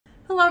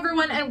Hello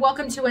everyone and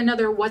welcome to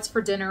another What's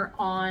for Dinner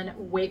on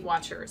Weight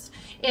Watchers.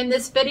 In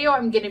this video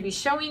I'm going to be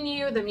showing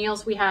you the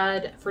meals we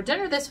had for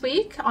dinner this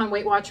week on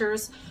Weight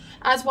Watchers,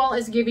 as well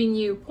as giving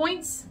you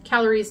points,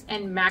 calories,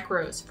 and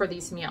macros for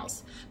these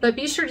meals. But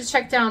be sure to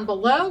check down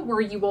below where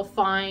you will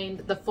find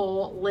the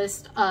full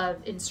list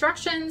of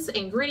instructions,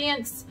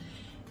 ingredients.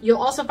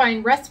 You'll also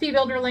find recipe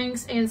builder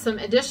links and some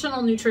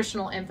additional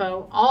nutritional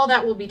info. All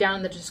that will be down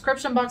in the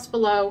description box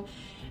below.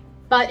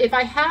 But if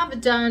I have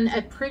done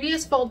a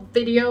previous full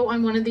video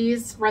on one of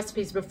these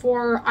recipes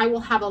before, I will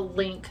have a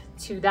link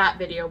to that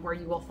video where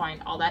you will find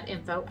all that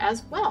info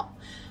as well.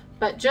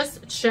 But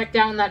just check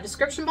down that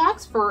description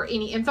box for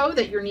any info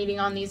that you're needing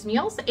on these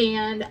meals,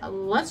 and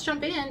let's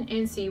jump in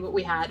and see what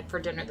we had for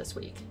dinner this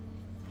week.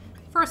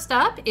 First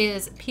up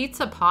is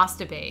pizza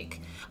pasta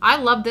bake. I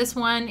love this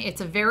one.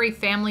 It's a very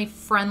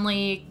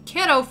family-friendly,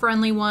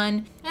 kiddo-friendly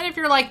one. And if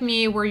you're like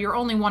me, where you're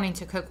only wanting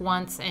to cook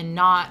once and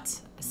not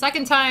a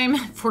second time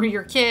for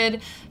your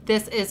kid,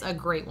 this is a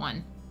great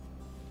one.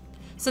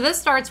 So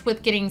this starts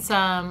with getting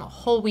some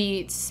whole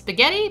wheat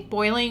spaghetti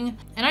boiling,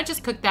 and I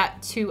just cooked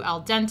that to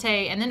al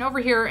dente. And then over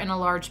here in a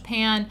large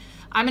pan,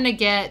 I'm gonna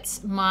get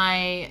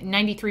my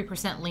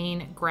 93%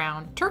 lean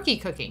ground turkey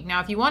cooking.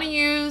 Now, if you wanna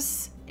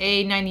use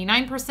a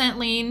 99%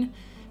 lean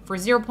for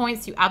 0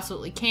 points, you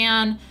absolutely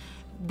can.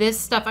 This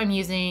stuff I'm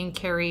using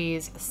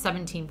carries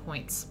 17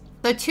 points.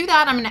 So to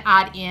that, I'm gonna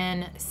add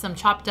in some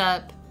chopped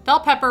up bell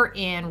pepper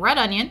and red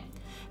onion,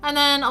 and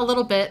then a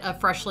little bit of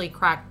freshly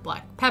cracked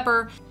black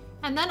pepper.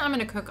 And then I'm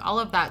gonna cook all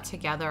of that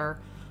together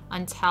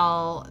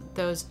until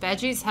those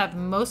veggies have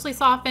mostly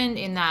softened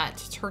and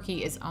that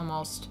turkey is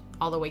almost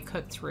all the way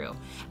cooked through.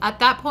 At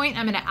that point,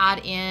 I'm gonna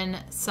add in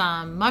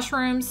some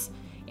mushrooms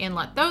and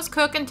let those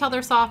cook until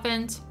they're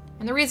softened.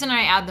 And the reason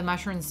I add the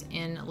mushrooms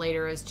in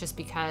later is just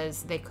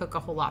because they cook a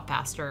whole lot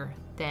faster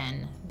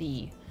than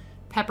the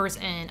peppers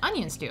and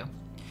onions do.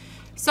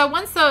 So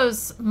once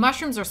those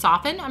mushrooms are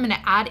softened, I'm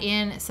gonna add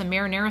in some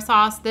marinara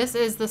sauce. This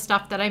is the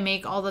stuff that I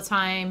make all the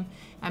time.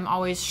 I'm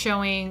always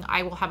showing.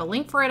 I will have a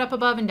link for it up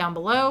above and down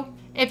below.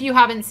 If you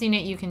haven't seen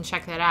it, you can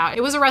check that out.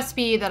 It was a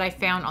recipe that I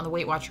found on the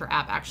Weight Watcher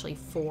app actually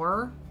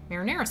for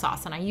marinara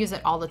sauce, and I use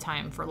it all the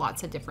time for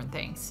lots of different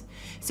things.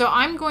 So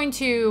I'm going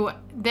to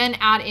then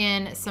add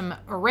in some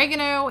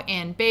oregano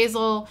and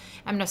basil.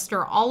 I'm gonna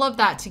stir all of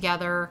that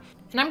together,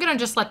 and I'm gonna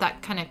just let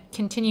that kind of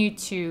continue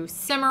to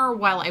simmer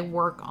while I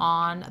work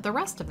on the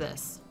rest of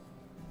this.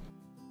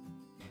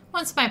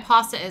 Once my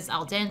pasta is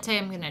al dente,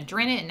 I'm gonna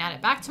drain it and add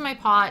it back to my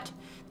pot.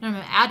 Then I'm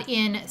gonna add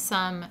in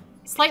some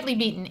slightly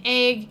beaten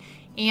egg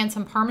and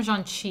some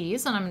Parmesan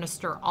cheese, and I'm gonna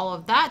stir all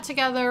of that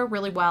together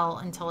really well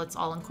until it's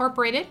all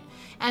incorporated.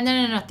 And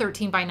then in a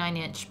 13 by 9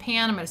 inch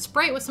pan, I'm gonna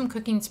spray it with some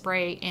cooking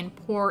spray and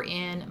pour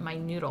in my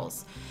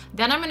noodles.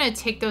 Then I'm gonna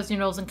take those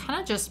noodles and kind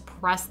of just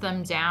press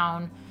them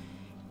down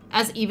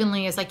as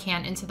evenly as I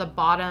can into the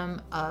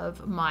bottom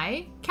of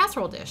my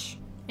casserole dish.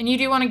 And you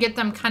do wanna get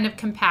them kind of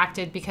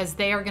compacted because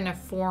they are gonna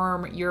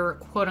form your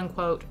quote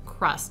unquote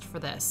crust for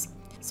this.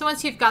 So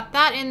once you've got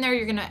that in there,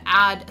 you're gonna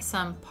add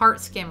some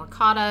part skim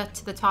ricotta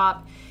to the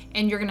top,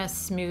 and you're gonna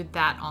smooth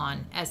that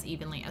on as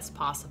evenly as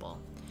possible.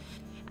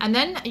 And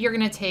then you're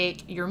gonna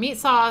take your meat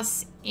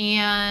sauce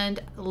and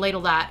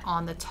ladle that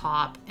on the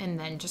top, and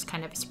then just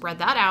kind of spread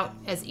that out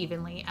as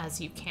evenly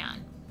as you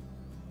can.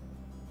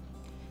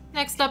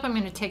 Next up, I'm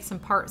gonna take some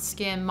part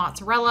skim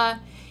mozzarella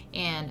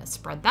and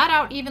spread that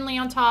out evenly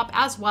on top,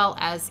 as well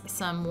as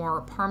some more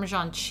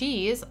Parmesan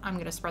cheese. I'm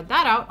gonna spread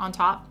that out on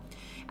top.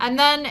 And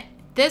then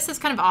this is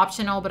kind of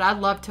optional, but I'd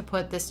love to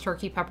put this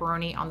turkey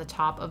pepperoni on the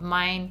top of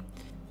mine.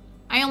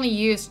 I only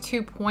used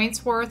 2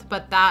 points worth,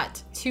 but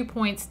that 2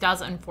 points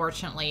does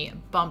unfortunately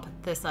bump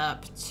this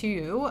up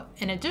to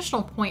an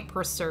additional point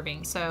per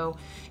serving. So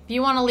if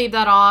you want to leave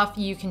that off,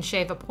 you can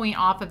shave a point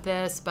off of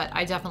this, but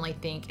I definitely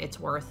think it's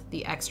worth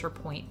the extra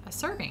point a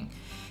serving.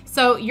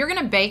 So you're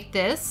gonna bake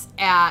this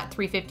at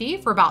 350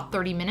 for about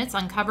 30 minutes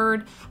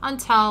uncovered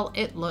until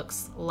it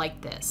looks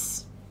like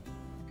this.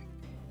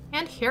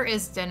 And here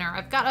is dinner.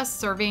 I've got a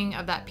serving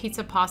of that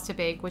pizza pasta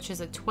bake, which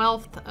is a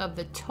 1/12 of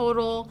the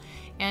total,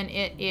 and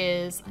it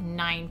is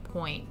 9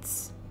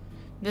 points.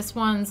 This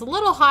one's a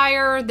little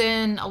higher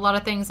than a lot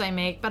of things I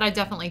make, but I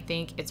definitely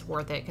think it's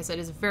worth it because it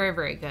is very,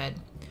 very good.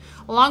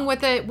 Along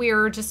with it, we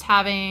are just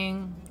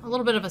having a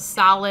little bit of a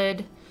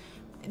salad.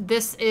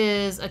 This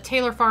is a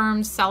Taylor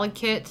Farms salad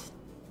kit,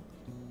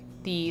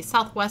 the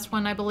Southwest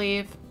one, I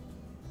believe,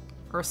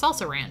 or a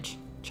Salsa Ranch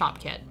chop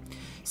kit.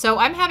 So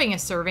I'm having a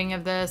serving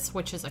of this,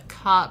 which is a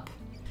cup.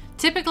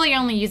 Typically I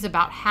only use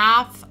about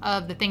half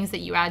of the things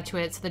that you add to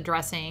it, so the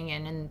dressing,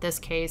 and in this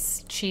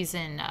case, cheese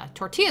and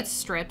tortilla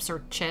strips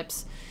or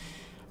chips.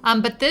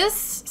 But this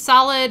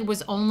salad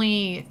was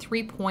only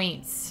 3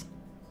 points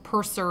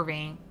per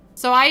serving.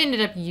 So I ended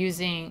up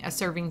using a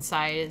serving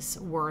size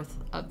worth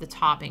of the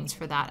toppings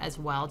for that as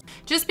well,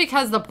 just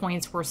because the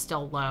points were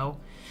still low.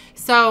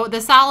 So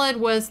the salad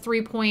was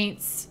 3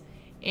 points,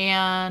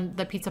 and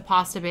the pizza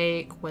pasta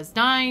bake was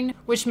 9,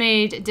 which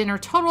made dinner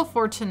total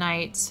for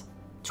tonight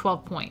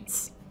 12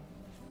 points.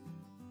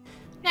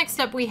 Next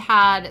up, we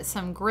had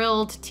some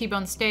grilled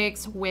T-bone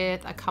steaks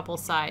with a couple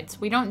sides.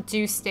 We don't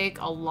do steak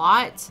a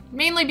lot,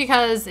 mainly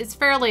because it's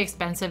fairly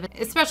expensive,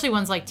 especially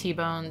ones like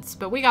T-bones,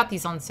 but we got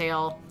these on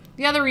sale.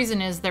 The other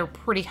reason is they're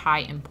pretty high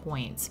in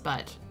points,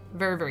 but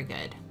very, very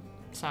good.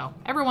 So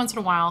every once in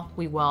a while,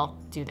 we will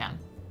do them.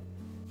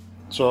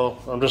 So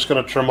I'm just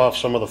gonna trim off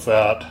some of the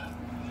fat.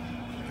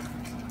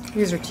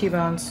 These are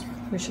T-bones,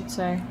 we should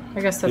say.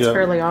 I guess that's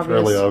fairly obvious.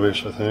 Fairly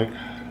obvious, I think.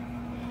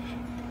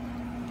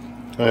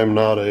 I am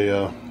not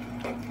a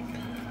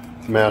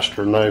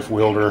master knife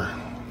wielder,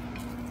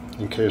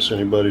 in case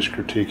anybody's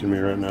critiquing me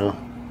right now.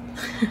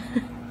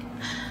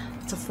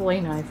 It's a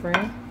fillet knife,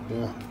 right?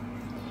 Yeah.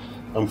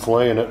 I'm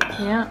filleting it.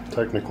 Yeah.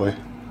 Technically.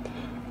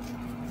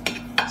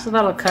 So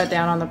that'll cut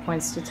down on the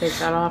points to take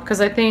that off, because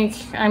I think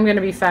I'm going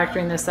to be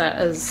factoring this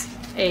as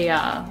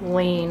a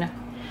lean.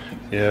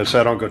 Yeah,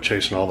 so I don't go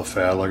chasing all the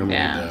fat, like I'm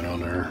going to leave that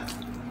on there.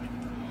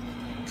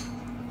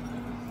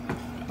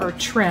 Or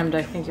trimmed,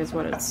 I think is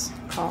what it's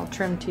called.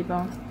 Trimmed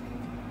T-bone.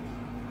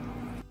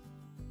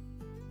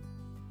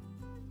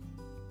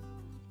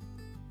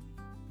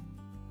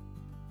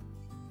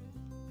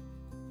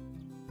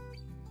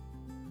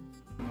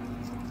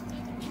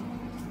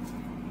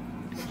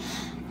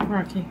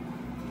 Rocky.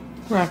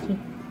 Rocky.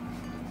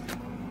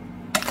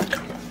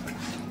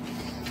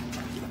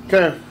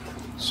 Okay,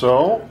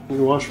 so let me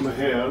wash my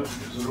hands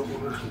because I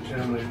don't want to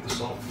contaminate the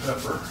salt and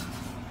pepper.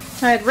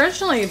 I had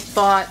originally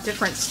bought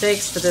different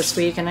steaks for this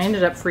week, and I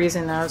ended up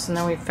freezing those, and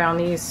then we found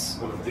these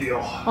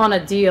on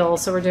a deal,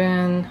 so we're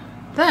doing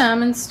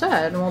them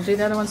instead, and we'll do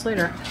the other ones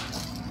later.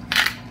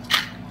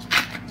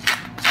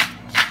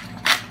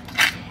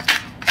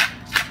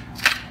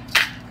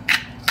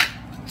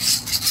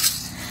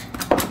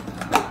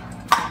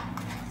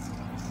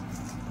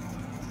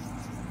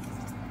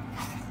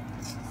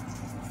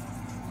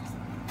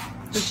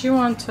 Did you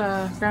want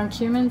ground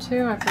cumin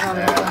too? I forgot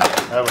about that.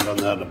 I haven't done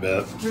that in a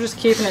bit. We're just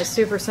keeping it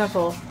super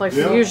simple, like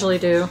we usually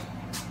do.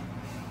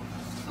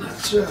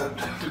 That's it.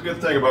 The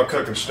good thing about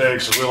cooking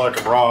steaks is we like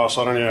them raw,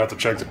 so I don't even have to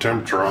check the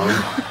temperature on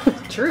them.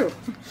 True.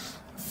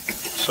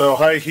 So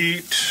high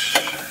heat,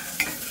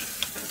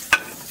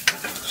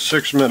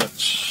 6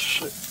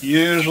 minutes.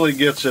 Usually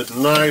gets it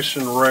nice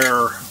and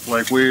rare,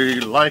 like we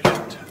like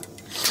it.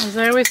 As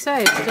I always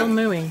say, it's still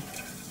mooing.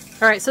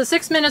 All right, so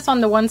 6 minutes on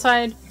the one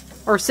side,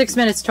 or 6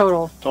 minutes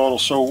total? Total.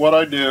 So what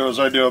I do is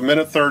I do a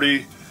minute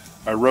 30,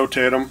 I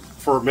rotate them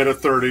for a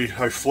minute 30,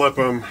 I flip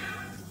them,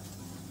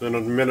 then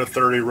a minute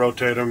 30,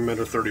 rotate them,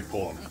 minute 30,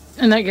 pull them.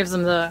 And that gives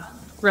them the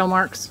grill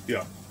marks?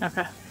 Yeah.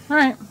 Okay. All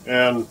right.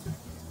 And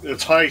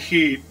it's high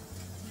heat,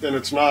 and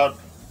it's not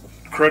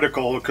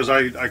critical because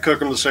I cook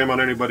them the same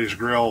on anybody's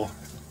grill,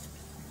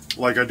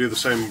 like I do the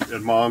same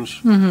at Mom's,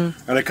 and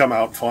they come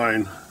out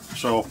fine.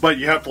 So, but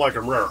you have to like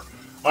them rare.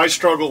 I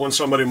struggle when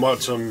somebody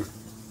mutts them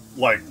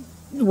like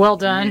well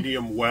done,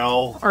 medium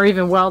well, or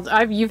even well.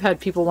 You've had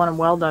people want them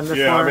well done before.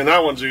 Yeah, I mean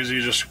that one's easy.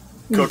 You just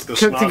cook the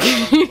snot out of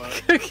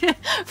it. Cook it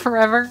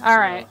forever. All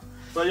right.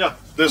 But yeah,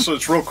 this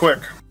is real quick.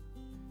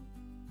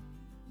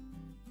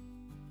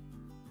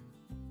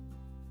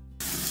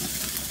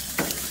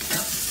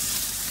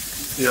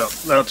 Yeah,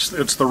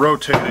 it's the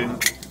rotating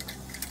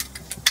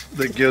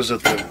that gives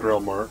it the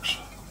grill marks.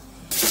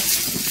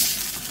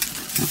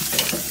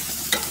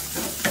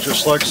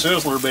 Just like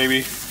Sizzler, baby.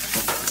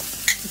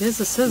 It is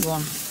a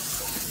sizzling.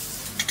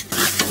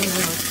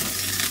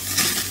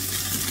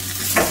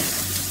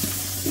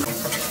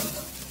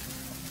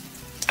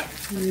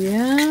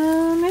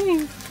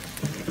 Yummy.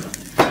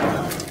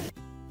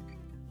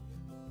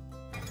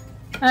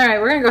 All right,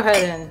 we're gonna go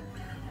ahead and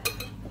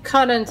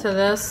cut into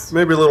this.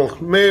 Maybe a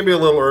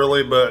little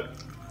early, but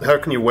how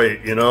can you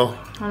wait? You know.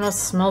 I know it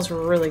smells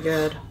really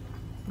good.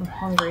 I'm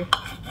hungry.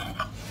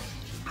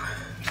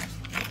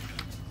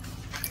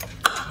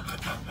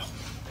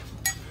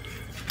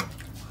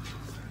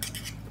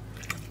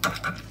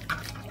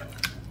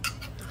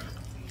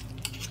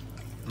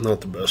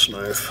 Not the best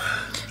knife.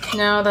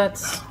 No,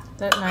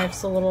 that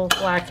knife's a little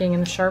lacking in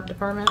the sharp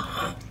department.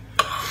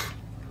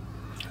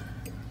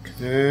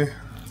 Okay.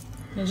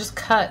 You just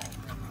cut.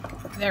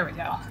 There we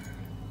go.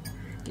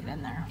 Get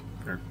in there.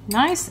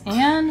 Nice,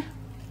 and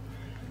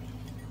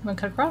I'm gonna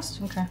cut across.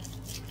 Okay.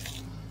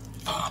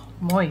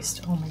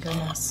 Moist. Oh my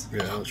goodness.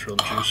 Yeah, that's real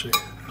juicy.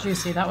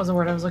 Juicy. That was the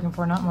word I was looking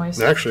for, not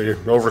moist. Actually,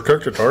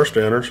 overcooked it to our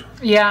standards.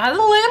 Yeah, a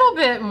little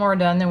bit more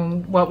done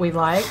than what we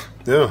like.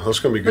 Yeah, that's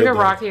gonna be good. Look at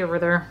Rocky over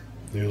there.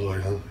 He was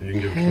like, huh? You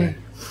can give it to me.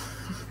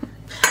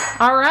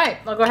 All right,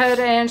 I'll go ahead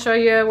and show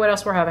you what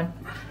else we're having.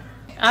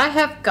 I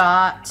have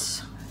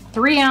got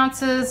 3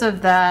 ounces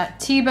of that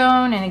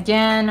T-bone, and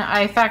again,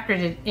 I factored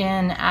it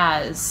in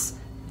as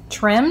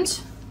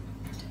trimmed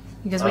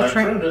because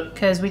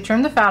we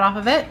trimmed the fat off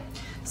of it.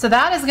 So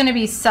that is going to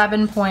be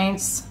 7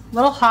 points. A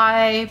little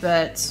high,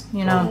 but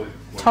you know,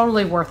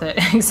 totally worth it.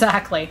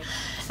 Exactly.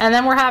 And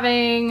then we're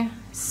having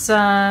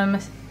some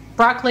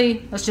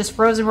broccoli. That's just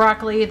frozen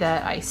broccoli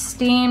that I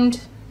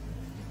steamed.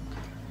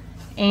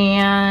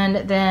 And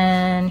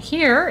then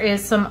here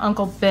is some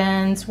Uncle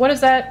Ben's. What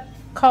is that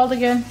called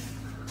again?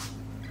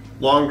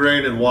 long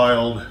grain and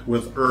wild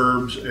with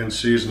herbs and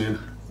seasoning.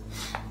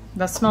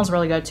 That smells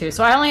really good too.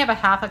 So I only have a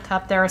half a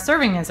cup there. A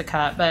serving is a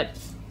cup, but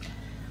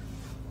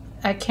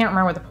I can't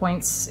remember what the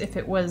points, if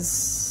it was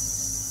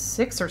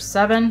 6 or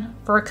 7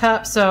 for a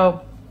cup.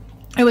 So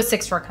it was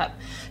 6 for a cup.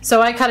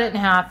 So I cut it in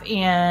half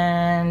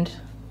and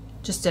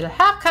just did a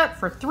half cup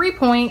for 3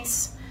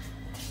 points.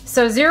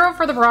 So 0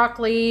 for the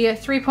broccoli,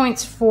 3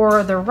 points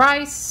for the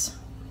rice,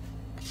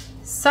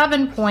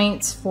 7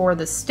 points for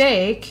the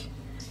steak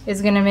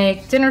is gonna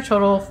make dinner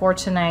total for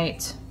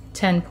tonight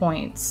 10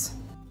 points.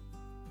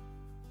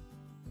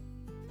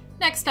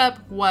 Next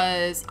up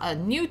was a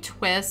new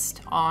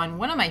twist on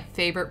one of my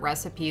favorite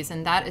recipes,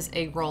 and that is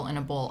egg roll in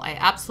a bowl. I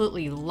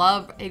absolutely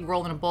love egg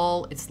roll in a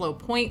bowl. It's low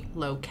point,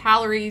 low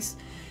calories,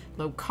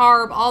 low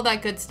carb, all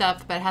that good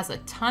stuff, but it has a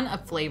ton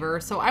of flavor.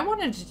 So I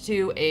wanted to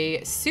do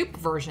a soup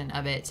version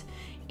of it,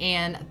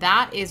 and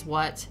that is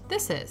what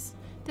this is.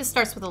 This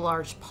starts with a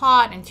large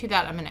pot, and to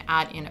that I'm gonna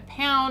add in a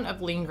pound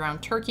of lean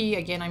ground turkey.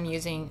 Again, I'm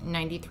using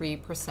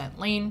 93%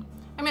 lean.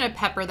 I'm gonna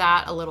pepper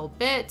that a little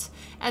bit,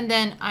 and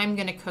then I'm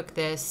gonna cook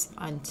this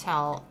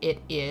until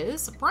it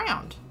is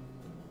browned.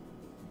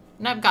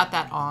 And I've got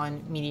that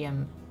on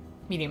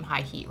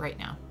medium-high heat right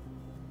now.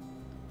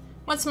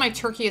 Once my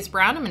turkey is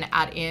brown, I'm gonna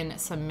add in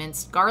some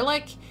minced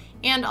garlic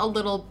and a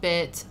little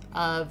bit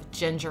of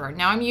ginger.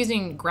 Now I'm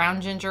using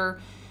ground ginger.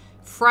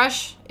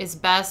 Fresh is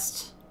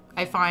best,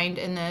 I find,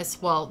 in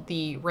this. Well,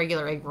 the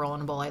regular egg roll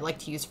in a bowl, I like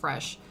to use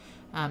fresh.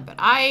 But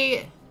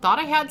I thought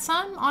I had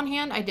some on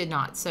hand. I did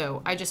not.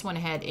 So I just went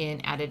ahead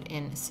and added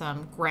in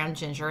some ground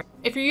ginger.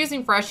 If you're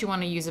using fresh, you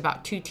want to use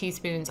about 2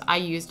 teaspoons. I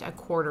used a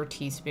 1/4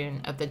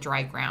 teaspoon of the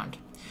dry ground.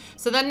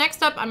 So then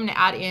next up, I'm going to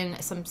add in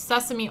some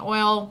sesame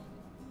oil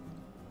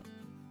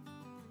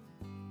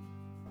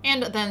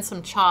and then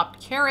some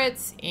chopped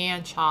carrots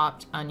and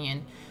chopped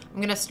onion. I'm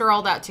going to stir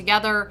all that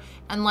together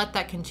and let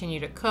that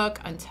continue to cook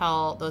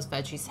until those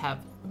veggies have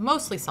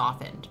mostly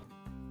softened.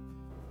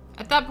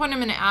 At that point, I'm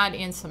going to add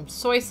in some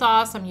soy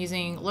sauce. I'm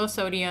using low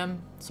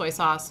sodium soy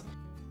sauce.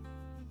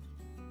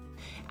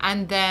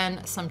 And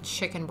then some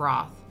chicken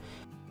broth.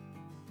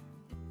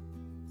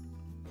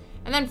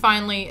 And then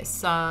finally,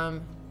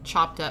 some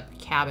chopped up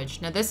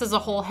cabbage. Now this is a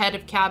whole head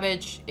of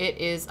cabbage. It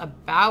is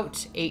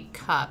about 8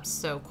 cups,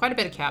 so quite a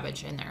bit of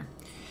cabbage in there.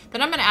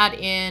 Then I'm going to add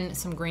in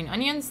some green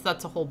onions.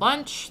 That's a whole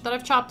bunch that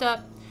I've chopped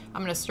up.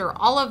 I'm going to stir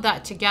all of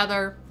that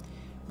together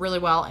really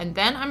well, and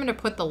then I'm going to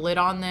put the lid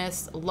on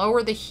this,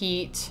 lower the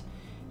heat,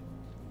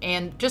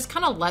 and just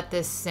kind of let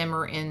this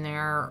simmer in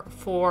there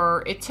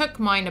for, it took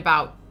mine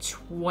about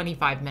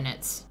 25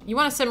 minutes. You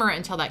want to simmer it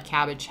until that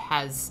cabbage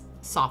has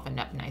softened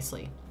up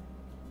nicely.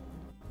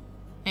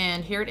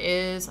 And here it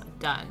is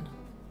done.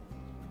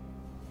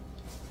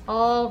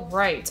 All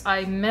right,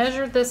 I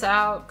measured this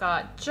out,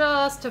 got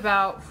just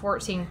about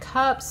 14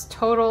 cups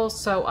total,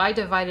 so I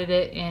divided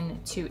it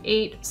into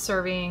 8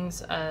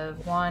 servings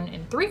of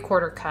 1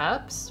 3/4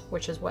 cups,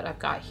 which is what I've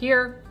got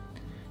here,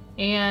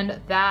 and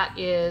that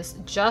is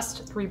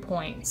just 3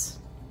 points.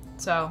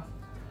 So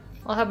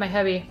I'll have my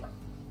hubby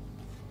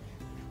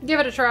give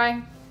it a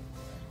try,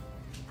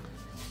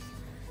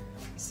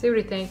 see what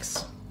he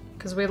thinks,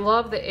 because we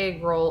love the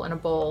egg roll in a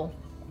bowl,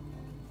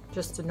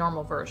 just the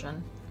normal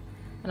version.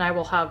 And I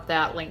will have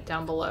that link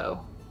down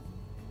below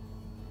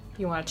if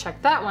you want to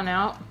check that one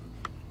out.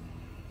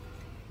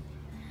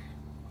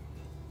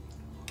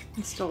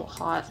 It's still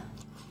hot.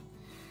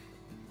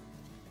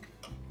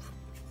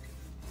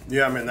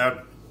 Yeah, I mean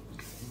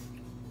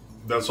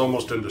that's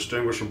almost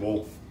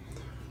indistinguishable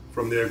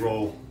from the egg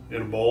roll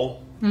in a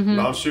bowl,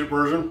 non-soup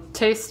version.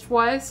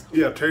 Taste-wise?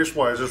 Yeah,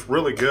 taste-wise, it's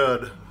really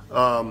good.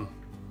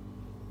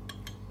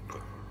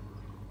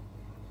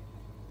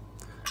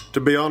 To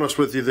be honest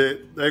with you,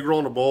 the egg roll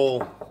in a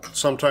bowl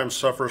sometimes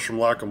suffers from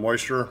lack of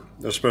moisture,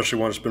 especially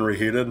when it's been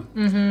reheated.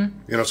 You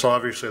know, so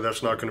obviously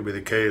that's not going to be the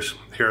case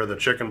here. The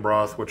chicken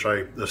broth, which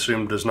I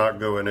assume does not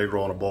go in egg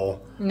roll in a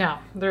bowl. No,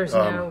 there's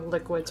no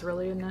liquids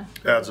really in there.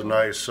 Adds a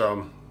nice,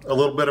 a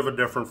little bit of a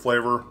different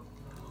flavor.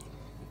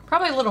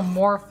 Probably a little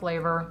more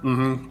flavor.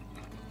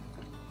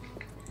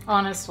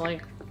 Honestly.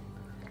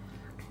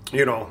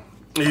 You know,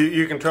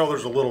 you can tell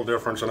there's a little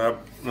difference in that,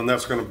 and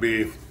that's going to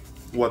be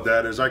what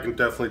that is. I can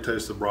definitely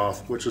taste the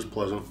broth, which is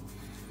pleasant.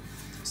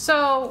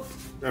 So,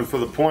 and for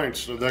the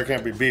points, that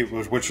can't be beat,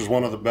 which is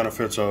one of the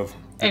benefits of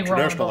the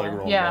traditional egg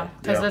roll. Yeah,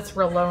 because it's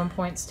real low in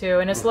points too,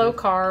 and it's low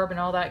carb and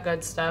all that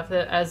good stuff,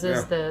 as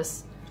is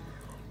this.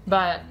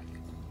 But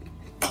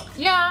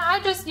yeah, I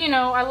just, you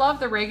know, I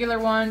love the regular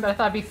one, but I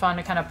thought it'd be fun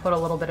to kind of put a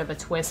little bit of a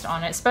twist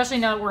on it, especially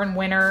now that we're in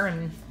winter.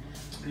 And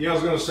yeah, I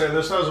was going to say,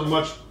 this has a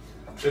much,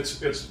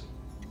 it's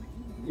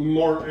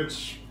more,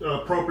 it's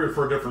appropriate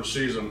for a different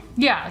season.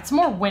 Yeah, it's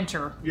more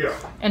winter. Yeah.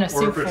 In a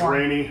soup or if it's form.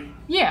 Rainy.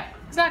 Yeah,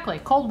 exactly.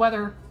 Cold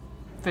weather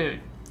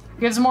food.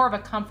 Gives more of a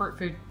comfort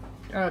food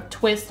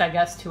twist, I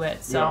guess, to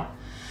it. So, yeah.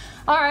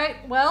 All right.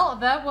 Well,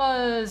 that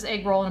was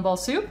egg roll in a bowl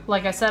soup.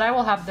 Like I said, I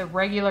will have the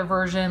regular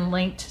version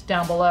linked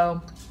down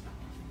below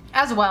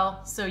as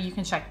well, so you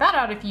can check that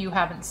out if you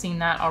haven't seen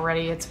that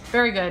already. It's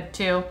very good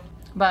too.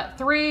 But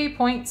 3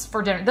 points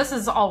for dinner. This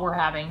is all we're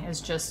having,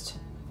 is just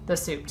the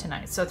soup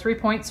tonight. So 3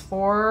 points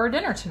for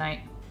dinner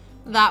tonight.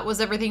 That was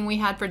everything we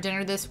had for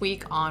dinner this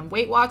week on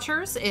Weight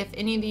Watchers. If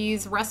any of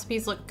these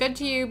recipes look good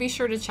to you, be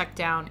sure to check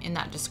down in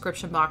that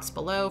description box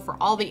below for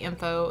all the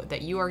info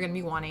that you are going to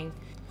be wanting.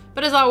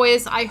 But as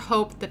always, I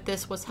hope that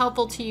this was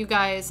helpful to you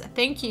guys.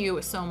 Thank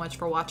you so much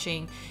for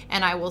watching,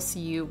 and I will see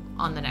you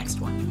on the next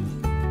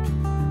one.